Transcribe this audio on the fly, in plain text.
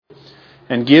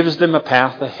and gives them a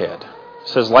path ahead.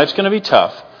 Says life's going to be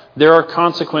tough. There are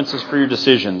consequences for your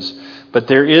decisions, but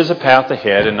there is a path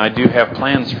ahead, and I do have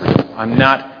plans for you. I'm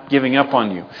not giving up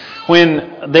on you.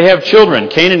 When they have children,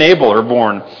 Cain and Abel are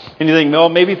born, and you think, well,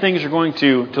 maybe things are going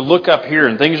to look up here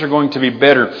and things are going to be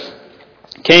better.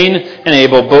 Cain and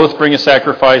Abel both bring a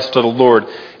sacrifice to the Lord,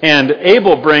 and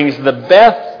Abel brings the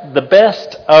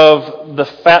best of the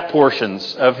fat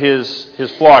portions of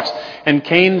his flocks, and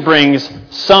Cain brings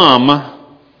some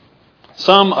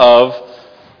of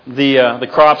the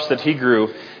crops that he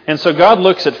grew. And so God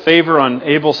looks at favor on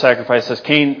Abel's sacrifice, says,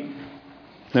 Cain,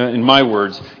 in my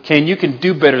words, Cain, you can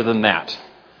do better than that.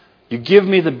 You give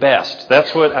me the best.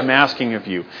 That's what I'm asking of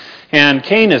you. And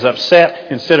Cain is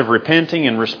upset. Instead of repenting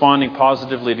and responding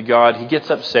positively to God, he gets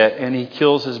upset and he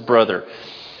kills his brother.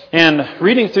 And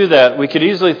reading through that, we could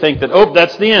easily think that,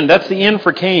 that's the end. That's the end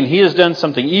for Cain. He has done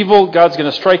something evil. God's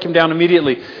going to strike him down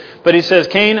immediately. But he says,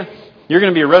 Cain, you're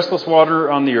going to be a restless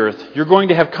water on the earth. You're going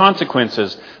to have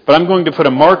consequences. But I'm going to put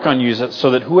a mark on you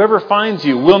so that whoever finds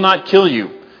you will not kill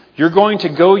you. You're going to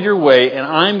go your way, and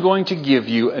I'm going to give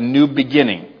you a new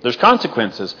beginning. There's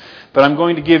consequences, but I'm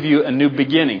going to give you a new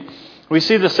beginning. We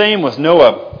see the same with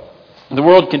Noah. The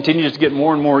world continues to get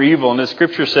more and more evil, and as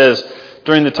Scripture says,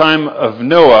 during the time of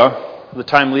Noah, the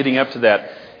time leading up to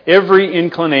that, every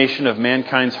inclination of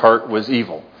mankind's heart was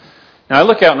evil. Now, I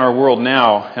look out in our world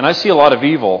now, and I see a lot of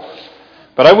evil,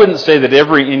 but I wouldn't say that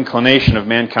every inclination of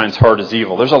mankind's heart is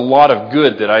evil. There's a lot of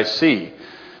good that I see.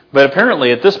 But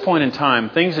apparently, at this point in time,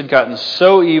 things had gotten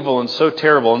so evil and so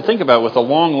terrible. And think about it, with the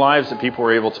long lives that people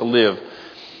were able to live.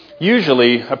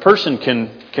 Usually, a person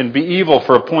can be evil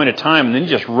for a point of time and then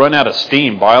just run out of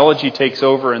steam. Biology takes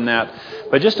over in that.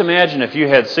 But just imagine if you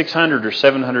had 600 or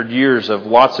 700 years of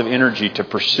lots of energy to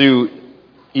pursue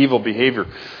evil behavior,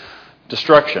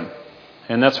 destruction.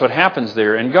 And that's what happens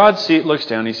there. And God looks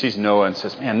down, he sees Noah and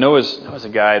says, man, Noah's a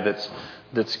guy that's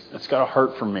got a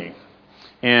heart for me.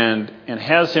 And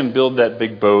has him build that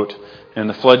big boat, and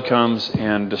the flood comes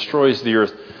and destroys the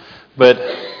earth. But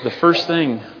the first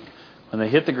thing, when they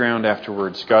hit the ground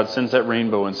afterwards, God sends that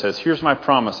rainbow and says, here's my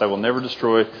promise, I will never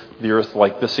destroy the earth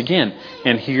like this again.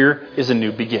 And here is a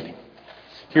new beginning.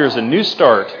 Here is a new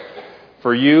start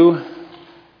for you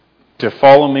to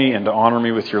follow me and to honor me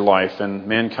with your life. And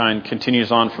mankind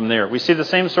continues on from there. We see the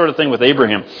same sort of thing with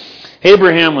Abraham.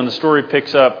 Abraham, when the story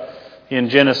picks up in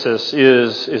Genesis,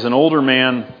 is an older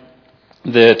man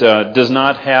that does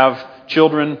not have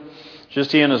children,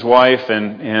 just he and his wife.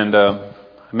 And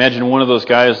imagine one of those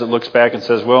guys that looks back and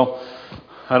says, well,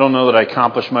 I don't know that I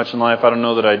accomplished much in life. I don't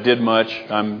know that I did much.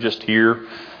 I'm just here.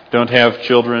 Don't have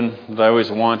children that I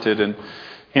always wanted.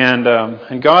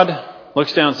 And God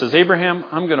looks down and says, Abraham,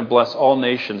 I'm going to bless all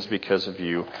nations because of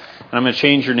you. And I'm going to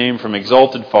change your name from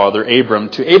exalted father, Abram,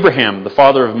 to Abraham, the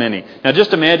father of many. Now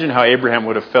just imagine how Abraham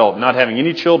would have felt, not having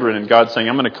any children, and God saying,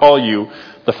 I'm going to call you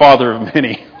the father of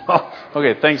many.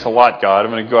 Okay, thanks a lot, God.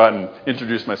 I'm going to go out and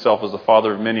introduce myself as the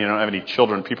father of many. I don't have any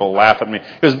children. People laugh at me.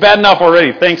 It was bad enough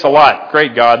already. Thanks a lot.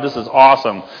 Great, God. This is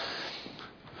awesome.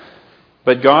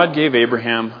 But God gave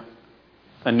Abraham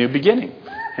a new beginning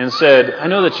and said, I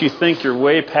know that you think you're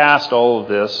way past all of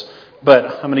this, but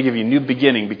I'm going to give you a new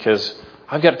beginning because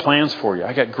I've got plans for you.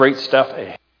 I got great stuff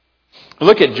ahead.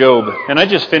 Look at Job, and I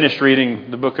just finished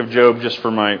reading the book of Job just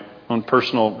for my own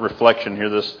personal reflection here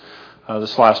this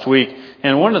last week.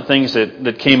 And one of the things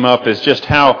that came up is just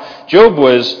how Job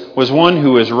was one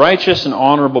who was righteous and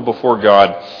honorable before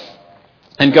God.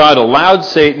 And God allowed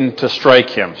Satan to strike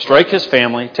him, strike his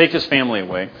family, take his family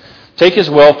away, take his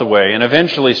wealth away, and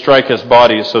eventually strike his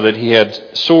body so that he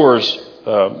had sores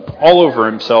all over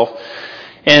himself.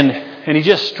 And he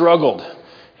just struggled.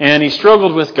 And he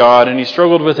struggled with God, and he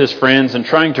struggled with his friends, and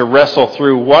trying to wrestle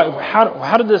through,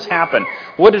 how did this happen?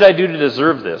 What did I do to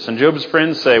deserve this? And Job's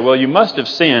friends say, well, you must have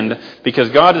sinned because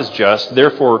God is just,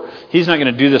 therefore he's not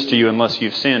going to do this to you unless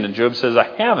you've sinned. And Job says,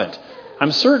 I haven't.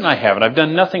 I'm certain I haven't. I've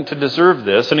done nothing to deserve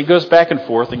this. And it goes back and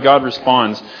forth, and God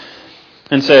responds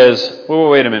and says,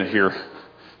 wait a minute here.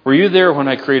 Were you there when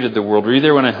I created the world? Were you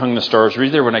there when I hung the stars? Were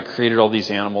you there when I created all these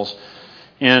animals?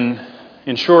 And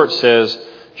in short says,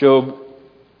 Job,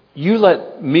 you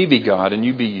let me be God and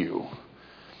you be you.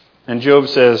 And Job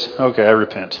says, okay, I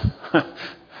repent.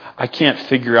 I can't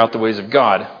figure out the ways of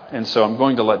God, and so I'm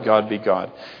going to let God be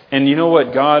God. And you know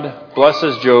what? God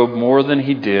blesses Job more than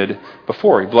he did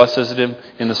before. He blesses him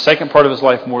in the second part of his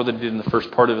life more than he did in the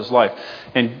first part of his life.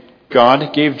 And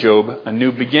God gave Job a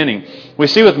new beginning. We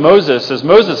see with Moses, as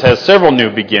Moses has several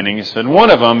new beginnings, and one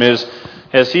of them is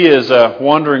as he is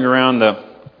wandering around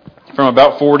from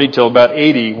about 40 till about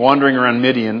 80, wandering around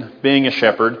Midian, being a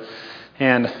shepherd.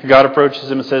 And God approaches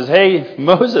him and says, hey,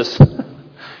 Moses,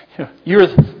 You're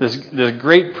the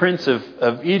great prince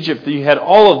of Egypt. You had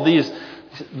all of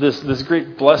this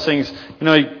great blessings.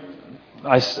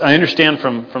 I understand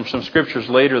from some scriptures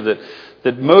later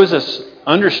that Moses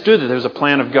understood that there was a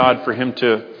plan of God for him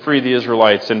to free the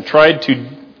Israelites and tried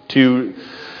to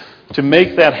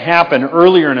make that happen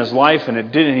earlier in his life, and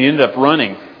it didn't. He ended up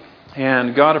running.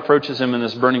 And God approaches him in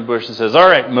this burning bush and says, "All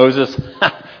right, Moses,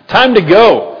 time to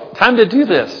go. Time to do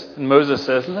this." And Moses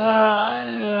says,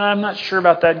 "I'm not sure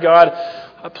about that, God.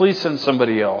 Please send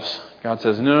somebody else." God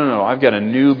says, No. I've got a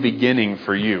new beginning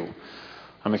for you.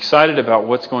 I'm excited about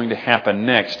what's going to happen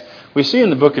next. We see in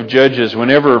the book of Judges,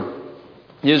 whenever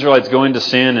the Israelites go into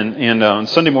sin, and on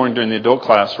Sunday morning during the adult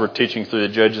class, we're teaching through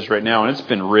the Judges right now, and it's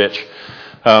been rich.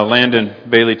 Landon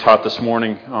Bailey taught this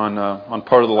morning on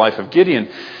part of the life of Gideon.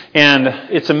 And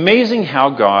it's amazing how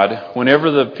God, whenever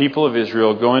the people of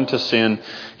Israel go into sin,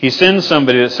 He sends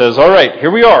somebody that says, "All right, here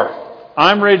we are.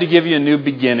 I'm ready to give you a new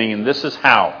beginning, and this is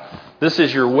how. This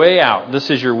is your way out. This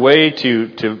is your way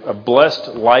to a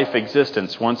blessed life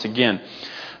existence once again."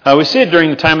 We see it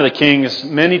during the time of the kings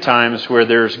many times where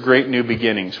there's great new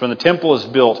beginnings. When the temple is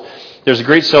built, there's a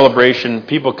great celebration.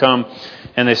 People come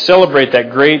and they celebrate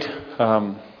that great,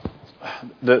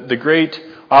 the great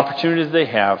opportunity that they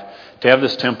have to have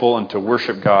this temple and to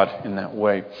worship God in that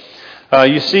way.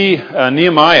 You see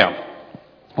Nehemiah,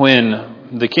 when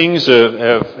the kings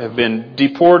have been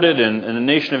deported and the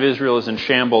nation of Israel is in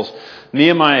shambles,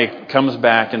 Nehemiah comes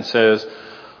back and says,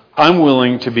 "I'm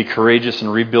willing to be courageous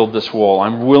and rebuild this wall.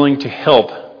 I'm willing to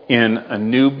help in a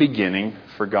new beginning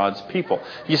for God's people."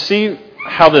 You see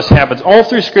how this happens. All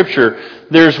through Scripture,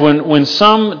 there's when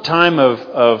some time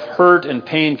of hurt and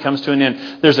pain comes to an end,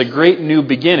 there's a great new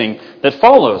beginning that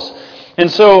follows.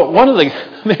 And so one of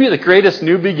maybe the greatest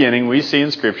new beginning we see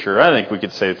in Scripture, I think we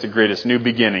could say it's the greatest new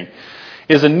beginning,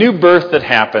 is a new birth that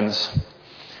happens.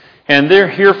 And they're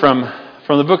here from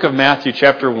the book of Matthew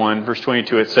chapter 1, verse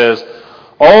 22, it says,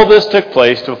 "All this took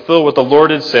place to fulfill what the Lord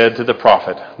had said to the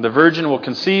prophet. The virgin will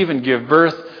conceive and give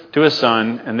birth to a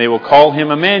son, and they will call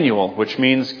him Emmanuel," which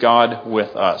means God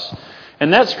with us.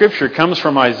 And that scripture comes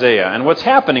from Isaiah. And what's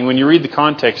happening when you read the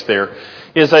context there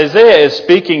is Isaiah is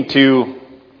speaking to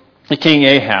the king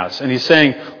Ahaz, and he's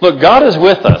saying, "Look, God is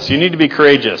with us. You need to be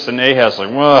courageous." And Ahaz is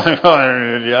like, "Well,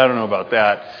 I don't know about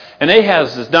that." And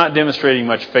Ahaz is not demonstrating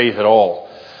much faith at all.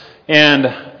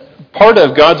 And part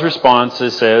of God's response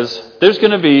says, there's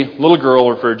going to be a little girl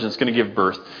or virgin that's going to give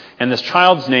birth, and this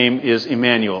child's name is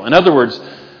Emmanuel. In other words,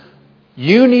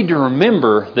 you need to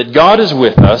remember that God is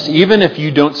with us, even if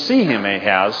you don't see him,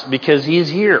 Ahaz, because he's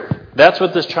here. That's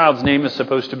what this child's name is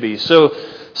supposed to be. So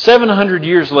 700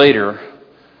 years later,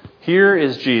 here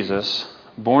is Jesus,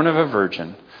 born of a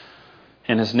virgin,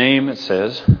 and his name, it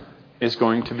says, is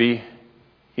going to be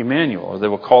Emmanuel, or they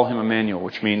will call him Emmanuel,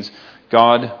 which means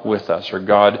God with us, or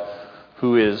God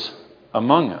who is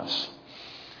among us.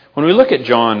 When we look at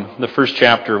John, the first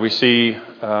chapter, we see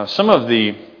some of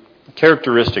the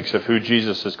characteristics of who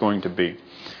Jesus is going to be. It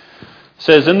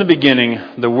says, "In the beginning,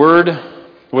 the Word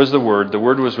was the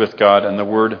Word was with God, and the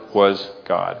Word was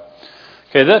God."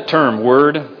 Okay, that term,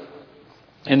 Word,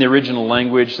 in the original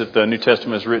language that the New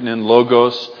Testament is written in,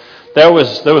 logos, that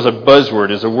was a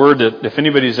buzzword. It's a word that if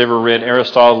anybody's ever read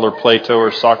Aristotle or Plato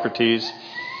or Socrates,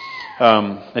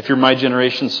 if you're my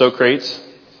generation, Socrates,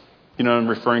 you know what I'm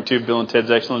referring to, Bill and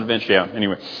Ted's Excellent Adventure. Yeah,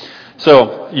 anyway.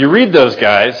 So you read those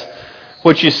guys,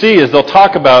 what you see is they'll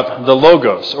talk about the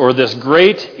logos, or this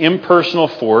great impersonal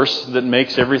force that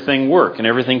makes everything work and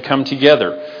everything come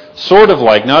together. Sort of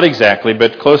like, not exactly,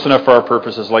 but close enough for our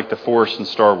purposes, like the Force in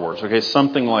Star Wars. Okay,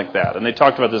 something like that. And they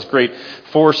talked about this great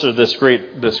force, or this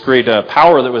great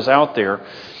power that was out there.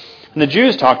 And the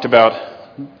Jews talked about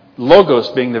logos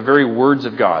being the very words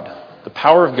of God, the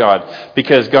power of God,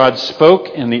 because God spoke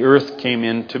and the earth came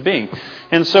into being.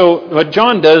 And so what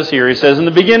John does here, he says, in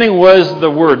the beginning was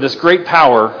the Word, this great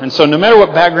power. And so no matter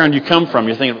what background you come from,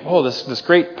 you're thinking, oh, this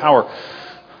great power.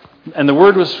 And the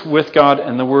Word was with God,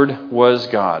 and the Word was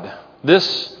God.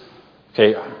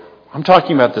 I'm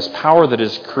talking about this power that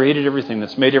has created everything,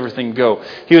 that's made everything go.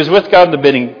 He was with God in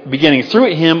the beginning.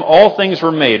 Through Him, all things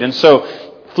were made. And so,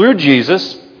 through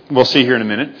Jesus, we'll see here in a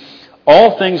minute,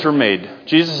 all things were made.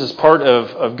 Jesus is part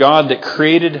of God that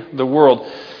created the world.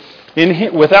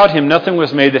 Without Him, nothing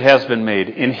was made that has been made.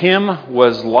 In Him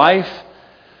was life,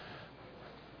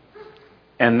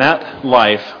 and that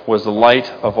life was the light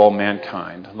of all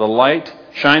mankind. The light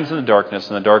shines in the darkness,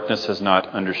 and the darkness has not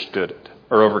understood it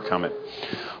or overcome it.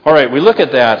 All right, we look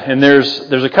at that, and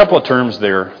there's a couple of terms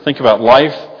there. Think about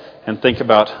life and think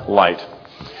about light.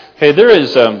 Okay, there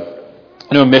is a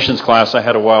missions class I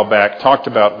had a while back talked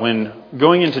about when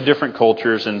going into different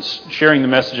cultures and sharing the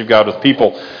message of God with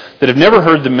people that have never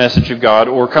heard the message of God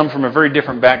or come from a very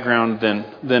different background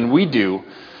than we do,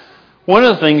 one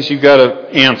of the things you've got to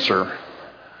answer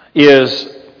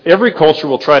is every culture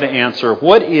will try to answer,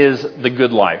 what is the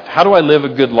good life? How do I live a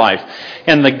good life?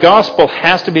 And the gospel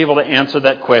has to be able to answer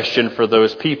that question for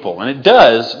those people. And it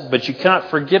does, but you cannot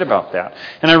forget about that.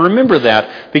 And I remember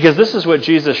that because this is what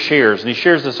Jesus shares, and he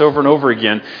shares this over and over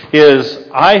again, is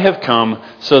I have come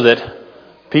so that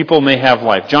people may have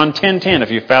life. John 10:10, if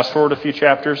you fast forward a few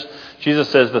chapters, Jesus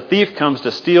says, the thief comes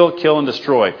to steal, kill, and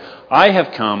destroy. I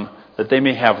have come that they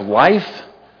may have life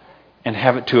and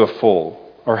have it to a full,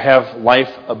 or have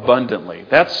life abundantly.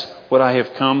 That's what I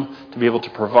have come to be able to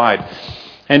provide.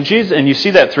 And you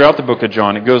see that throughout the book of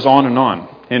John. It goes on and on.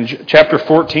 In chapter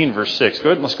 14, verse 6.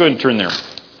 Let's go ahead and turn there.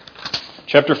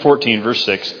 Chapter 14, verse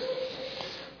 6.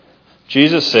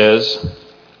 Jesus says,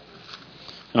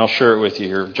 and I'll share it with you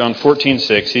here. John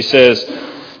 14:6. He says,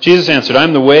 Jesus answered, I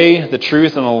am the way, the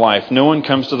truth, and the life. No one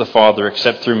comes to the Father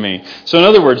except through me. So in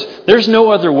other words, there's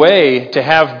no other way to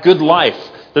have good life.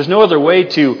 There's no other way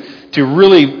to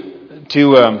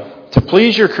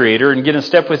please your Creator and get in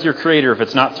step with your Creator if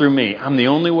it's not through me. I'm the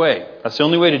only way. That's the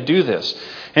only way to do this.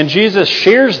 And Jesus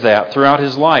shares that throughout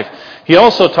his life. He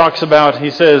also talks about,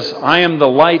 he says, I am the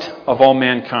light of all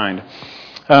mankind.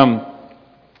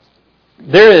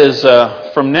 There is,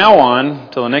 from now on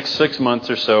till the next 6 months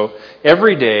or so,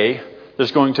 every day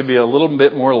there's going to be a little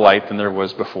bit more light than there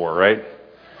was before, right?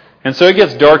 And so it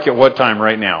gets dark at what time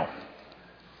right now?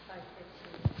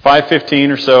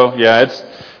 5:15 or so. Yeah, it's a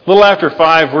little after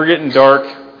 5. We're getting dark.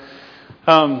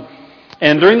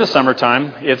 And during the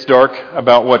summertime, it's dark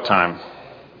about what time?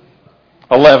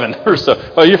 11 or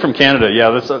so. Oh, you're from Canada. Yeah,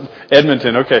 that's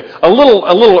Edmonton. Okay. A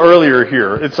little earlier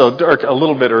here. It's dark a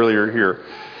little bit earlier here.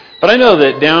 But I know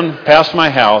that down past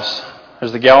my house,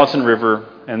 there's the Gallatin River,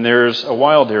 and there's a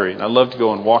wild area. And I love to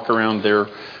go and walk around there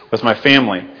with my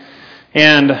family.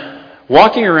 And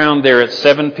walking around there at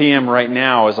 7 p.m. right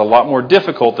now is a lot more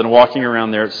difficult than walking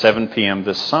around there at 7 p.m.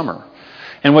 this summer.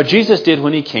 And what Jesus did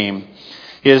when he came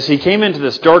is he came into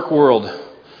this dark world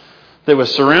that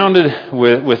was surrounded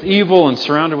with evil and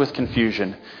surrounded with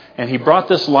confusion. And he brought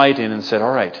this light in and said,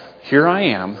 all right, here I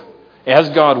am as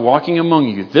God walking among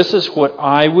you. This is what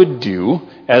I would do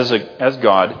as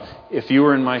God if you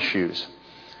were in my shoes,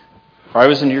 or I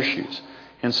was in your shoes.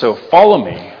 And so follow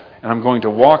me, and I'm going to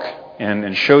walk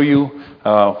and show you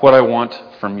what I want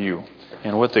from you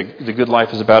and what the good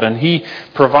life is about. And he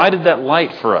provided that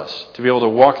light for us to be able to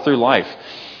walk through life.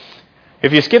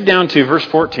 If you skip down to verse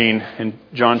 14 in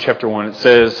John chapter 1, it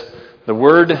says, the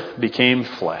Word became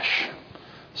flesh.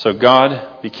 So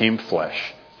God became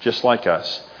flesh, just like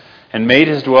us, and made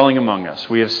his dwelling among us.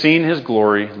 We have seen his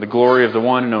glory, the glory of the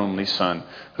one and only Son,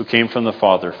 who came from the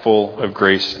Father, full of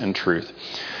grace and truth.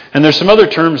 And there's some other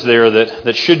terms there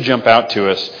that should jump out to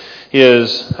us.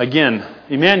 Is, again,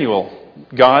 Emmanuel,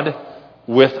 God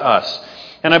with us.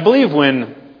 And I believe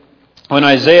when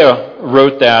Isaiah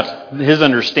wrote that, his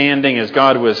understanding as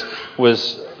God was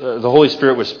the Holy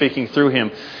Spirit was speaking through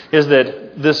him, is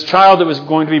that this child that was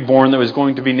going to be born, that was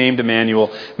going to be named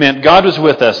Emmanuel, meant God was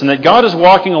with us, and that God is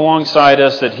walking alongside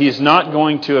us, that he's not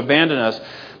going to abandon us.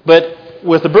 But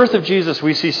with the birth of Jesus,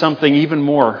 we see something even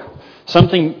more.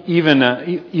 Something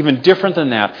even different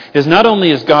than that is not only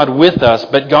is God with us,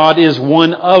 but God is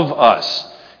one of us.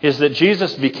 Is that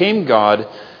Jesus became God,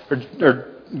 or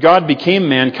God became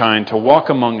mankind to walk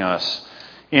among us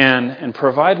and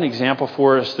provide an example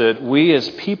for us that we as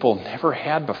people never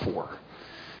had before,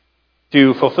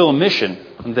 to fulfill a mission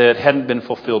that hadn't been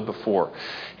fulfilled before.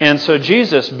 And so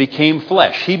Jesus became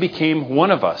flesh. He became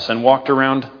one of us and walked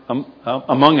around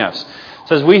among us. It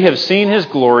says, we have seen his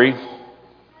glory,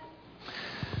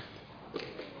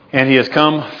 and he has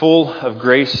come full of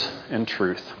grace and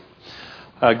truth.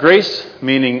 Grace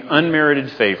meaning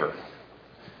unmerited favor.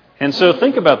 And so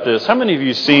think about this. How many of you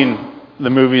have seen the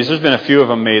movies? There's been a few of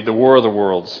them made, The War of the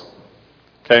Worlds.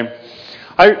 Okay?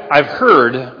 I've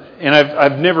heard, and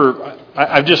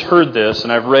I've just heard this,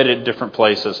 and I've read it in different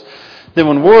places, that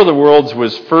when War of the Worlds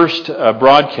was first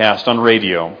broadcast on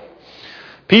radio,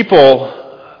 people,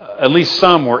 at least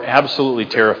some, were absolutely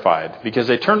terrified because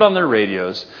they turned on their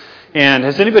radios. And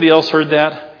has anybody else heard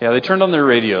that? Yeah, they turned on their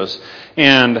radios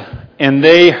and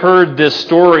they heard this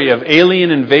story of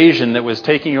alien invasion that was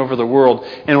taking over the world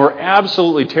and were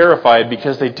absolutely terrified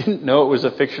because they didn't know it was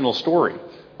a fictional story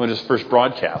when it was first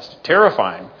broadcast.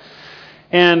 Terrifying.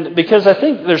 And because I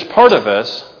think there's part of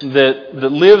us that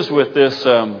lives with this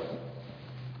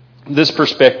this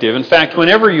perspective. In fact,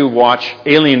 whenever you watch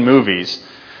alien movies,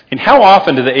 And how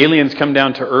often do the aliens come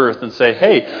down to earth and say,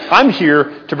 hey, I'm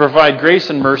here to provide grace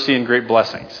and mercy and great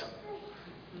blessings?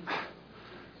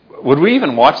 Would we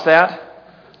even watch that?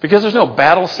 Because there's no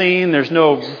battle scene, there's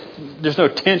no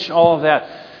tension, all of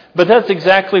that. But that's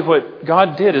exactly what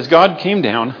God did, is God came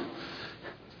down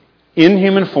in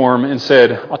human form and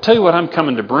said, I'll tell you what I'm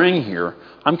coming to bring here.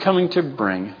 I'm coming to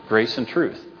bring grace and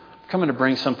truth. I'm coming to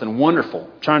bring something wonderful.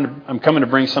 I'm coming to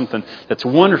bring something that's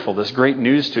wonderful, this great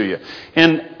news to you.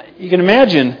 And you can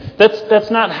imagine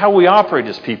that's not how we operate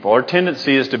as people. Our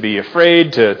tendency is to be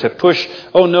afraid, to push,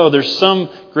 oh no, there's some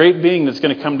great being that's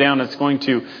going to come down that's going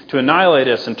to annihilate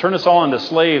us and turn us all into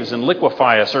slaves and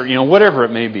liquefy us, or whatever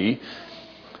it may be.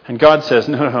 And God says,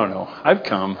 no, I've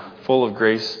come full of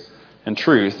grace and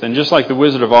truth. And just like the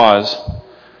Wizard of Oz,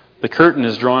 the curtain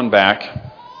is drawn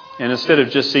back, and instead of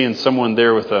just seeing someone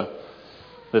there with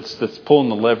that's pulling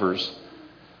the levers,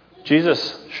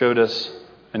 Jesus showed us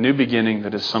a new beginning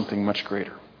that is something much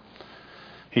greater.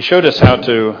 He showed us how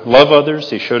to love others.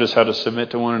 He showed us how to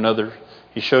submit to one another.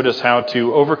 He showed us how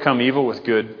to overcome evil with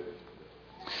good.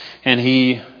 And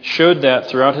He showed that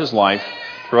throughout His life,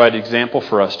 to provide an example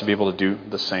for us to be able to do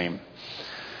the same.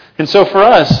 And so for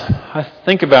us, I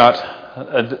think about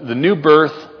the new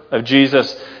birth of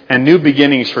Jesus and new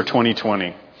beginnings for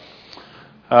 2020.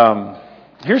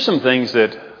 Here's some things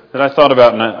that I thought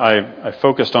about and I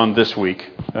focused on this week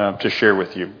to share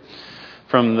with you.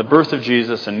 From the birth of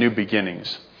Jesus and new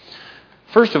beginnings.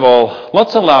 First of all,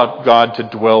 let's allow God to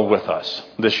dwell with us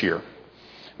this year.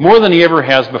 More than He ever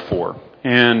has before.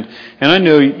 And I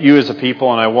know you as a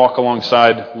people, and I walk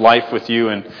alongside life with you,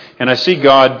 and I see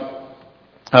God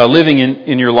living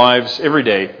in your lives every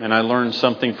day, and I learn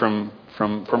something from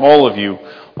all of you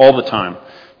all the time.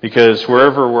 Because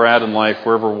wherever we're at in life,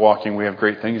 wherever we're walking, we have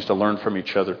great things to learn from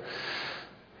each other.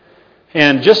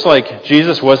 And just like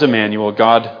Jesus was Emmanuel,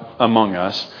 God among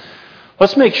us,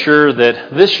 let's make sure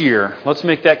that this year, let's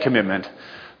make that commitment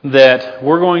that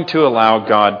we're going to allow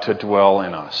God to dwell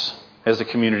in us as a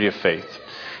community of faith.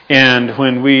 And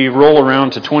when we roll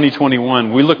around to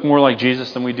 2021, we look more like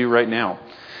Jesus than we do right now.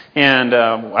 And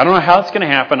I don't know how it's going to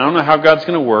happen. I don't know how God's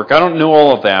going to work. I don't know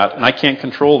all of that, and I can't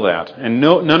control that. And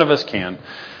none of us can.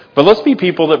 But let's be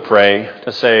people that pray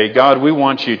to say, God, we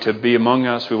want you to be among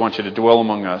us. We want you to dwell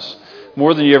among us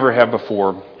more than you ever have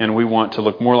before. And we want to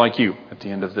look more like you at the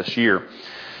end of this year.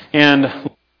 And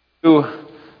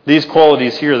these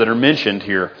qualities here that are mentioned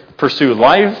here. Pursue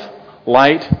life,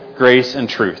 light, grace, and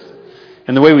truth.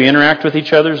 And the way we interact with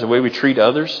each other, the way we treat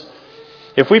others.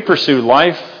 If we pursue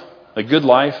life, a good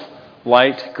life,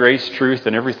 light, grace, truth,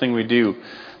 and everything we do,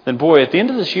 then boy, at the end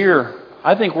of this year,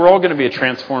 I think we're all going to be a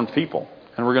transformed people.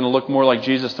 And we're going to look more like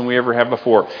Jesus than we ever have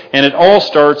before. And it all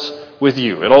starts with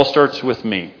you. It all starts with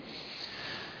me.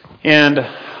 And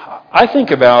I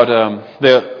think about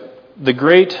the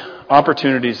great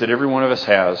opportunities that every one of us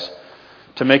has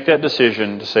to make that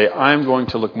decision to say, I'm going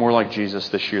to look more like Jesus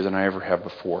this year than I ever have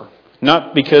before.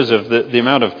 Not because of the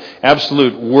amount of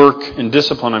absolute work and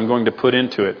discipline I'm going to put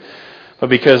into it, but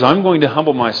because I'm going to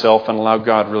humble myself and allow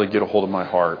God really get a hold of my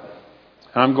heart.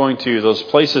 And I'm going to, those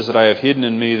places that I have hidden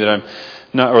in me that I'm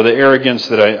not, or the arrogance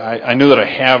that I know that I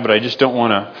have, but I just don't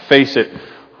want to face it,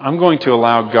 I'm going to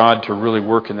allow God to really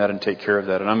work in that and take care of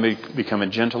that. And I'm going to become a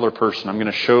gentler person. I'm going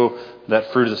to show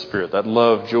that fruit of the Spirit, that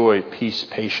love, joy, peace,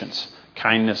 patience,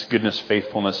 kindness, goodness,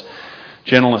 faithfulness,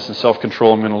 gentleness, and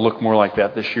self-control. I'm going to look more like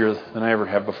that this year than I ever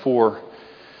have before.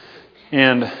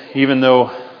 And even though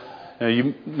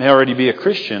you may already be a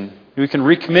Christian, we can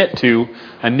recommit to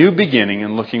a new beginning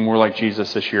and looking more like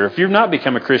Jesus this year. If you've not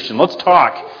become a Christian, let's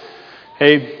talk.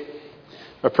 Hey,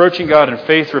 approaching God in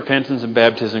faith, repentance, and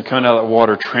baptism, coming out of that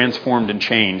water transformed and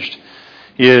changed,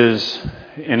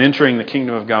 and entering the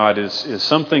kingdom of God is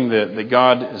something that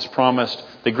God has promised,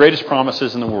 the greatest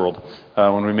promises in the world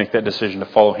when we make that decision to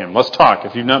follow Him. Let's talk.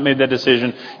 If you've not made that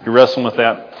decision, you're wrestling with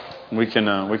that,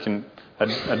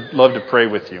 I'd love to pray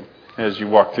with you as you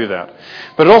walk through that.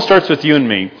 But it all starts with you and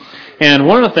me. And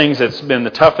one of the things that's been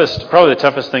probably the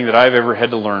toughest thing that I've ever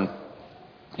had to learn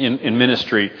in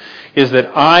ministry is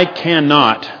that I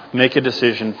cannot make a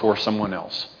decision for someone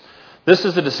else. This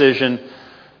is a decision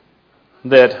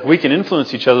that we can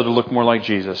influence each other to look more like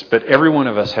Jesus, but every one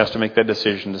of us has to make that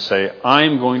decision to say,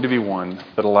 I'm going to be one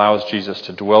that allows Jesus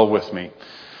to dwell with me.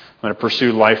 I'm going to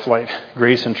pursue life, light,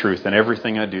 grace, and truth in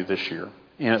everything I do this year.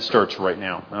 And it starts right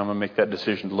now. I'm going to make that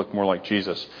decision to look more like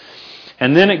Jesus.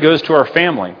 And then it goes to our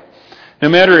family. No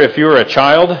matter if you're a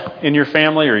child in your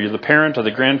family, or you're the parent or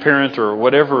the grandparent, or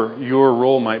whatever your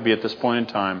role might be at this point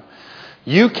in time,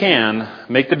 you can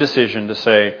make the decision to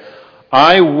say,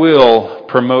 I will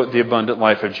promote the abundant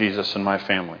life of Jesus in my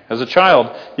family. As a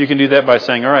child, you can do that by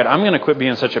saying, all right, I'm going to quit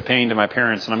being such a pain to my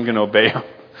parents and I'm going to obey them.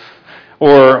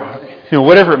 Or,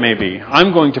 whatever it may be.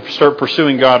 I'm going to start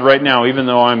pursuing God right now, even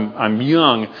though I'm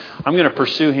young. I'm going to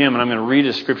pursue Him and I'm going to read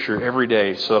His Scripture every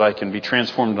day so that I can be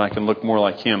transformed and I can look more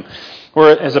like Him. Or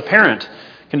as a parent,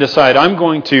 can decide I'm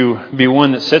going to be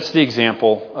one that sets the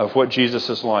example of what Jesus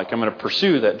is like. I'm going to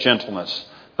pursue that gentleness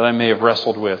that I may have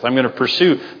wrestled with. I'm going to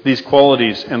pursue these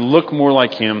qualities and look more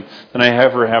like Him than I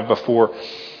ever have before.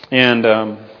 And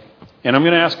I'm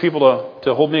going to ask people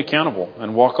to hold me accountable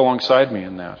and walk alongside me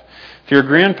in that. If you're a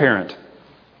grandparent,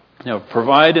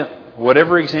 provide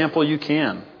whatever example you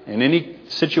can in any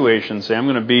situation. Say, I'm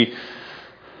going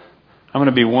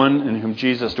to be one in whom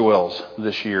Jesus dwells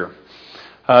this year.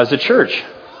 As a church,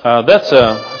 that's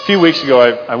a few weeks ago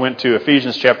I went to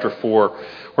Ephesians chapter 4,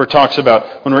 where it talks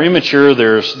about when we're immature,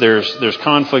 there's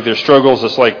conflict, there's struggles.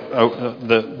 It's like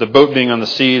the boat being on the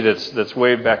sea that's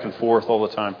waved back and forth all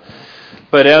the time.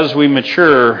 But as we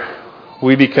mature,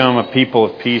 we become a people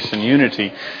of peace and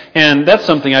unity. And that's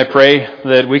something I pray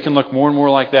that we can look more and more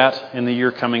like that in the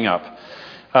year coming up.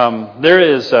 There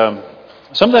is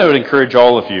something I would encourage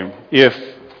all of you. If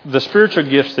the spiritual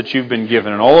gifts that you've been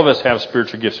given, and all of us have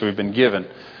spiritual gifts that we've been given,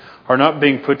 are not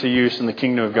being put to use in the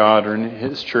kingdom of God or in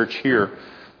His church here,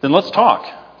 then let's talk.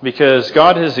 Because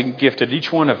God has gifted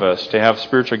each one of us to have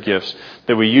spiritual gifts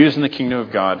that we use in the kingdom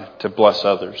of God to bless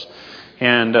others.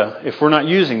 And if we're not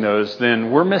using those, then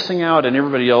we're missing out and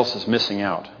everybody else is missing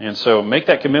out. And so make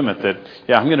that commitment that,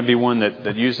 I'm going to be one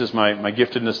that uses my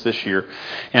giftedness this year.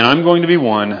 And I'm going to be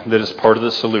one that is part of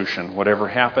the solution. Whatever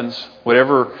happens,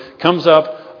 whatever comes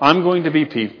up, I'm going to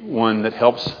be one that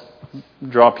helps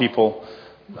draw people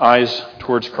eyes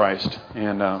towards Christ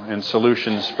and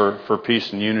solutions for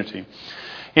peace and unity.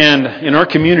 And in our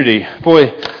community, we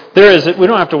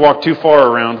don't have to walk too far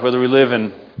around, whether we live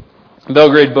in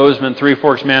Belgrade, Bozeman, Three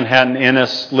Forks, Manhattan,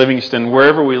 Ennis, Livingston,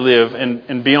 wherever we live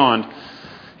and beyond,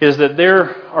 is that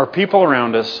there are people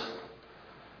around us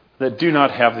that do not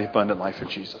have the abundant life of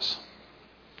Jesus.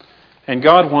 And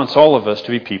God wants all of us to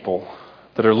be people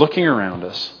that are looking around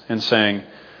us and saying,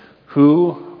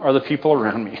 who are the people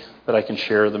around me that I can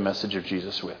share the message of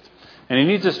Jesus with? And He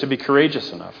needs us to be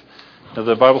courageous enough. Now,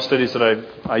 the Bible studies that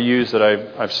I use that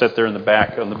I've set there in the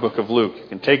back on the book of Luke, you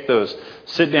can take those,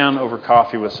 sit down over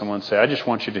coffee with someone and say, I just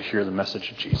want you to hear the message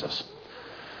of Jesus.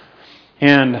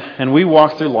 And we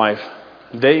walk through life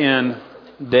day in,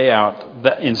 day out,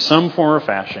 in some form or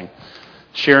fashion,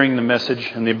 sharing the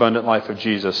message and the abundant life of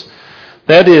Jesus.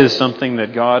 That is something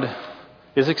that God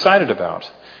is excited about.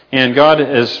 And God,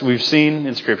 as we've seen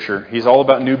in Scripture, He's all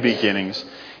about new beginnings.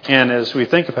 And as we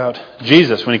think about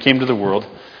Jesus when He came to the world,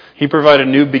 He provided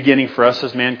a new beginning for us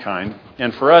as mankind.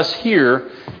 And for us here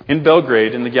in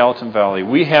Belgrade, in the Gallatin Valley,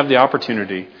 we have the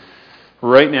opportunity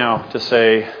right now to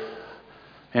say,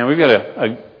 man, we've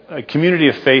got a community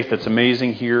of faith that's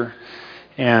amazing here.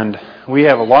 And we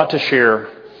have a lot to share.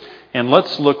 And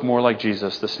let's look more like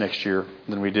Jesus this next year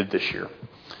than we did this year.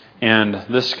 And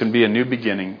this can be a new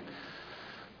beginning,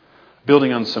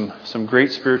 building on some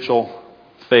great spiritual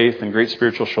faith and great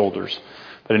spiritual shoulders,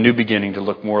 but a new beginning to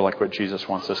look more like what Jesus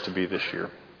wants us to be this year.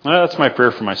 That's my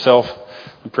prayer for myself,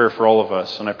 and prayer for all of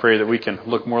us. And I pray that we can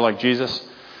look more like Jesus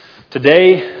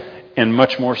today and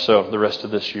much more so the rest of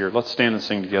this year. Let's stand and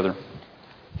sing together.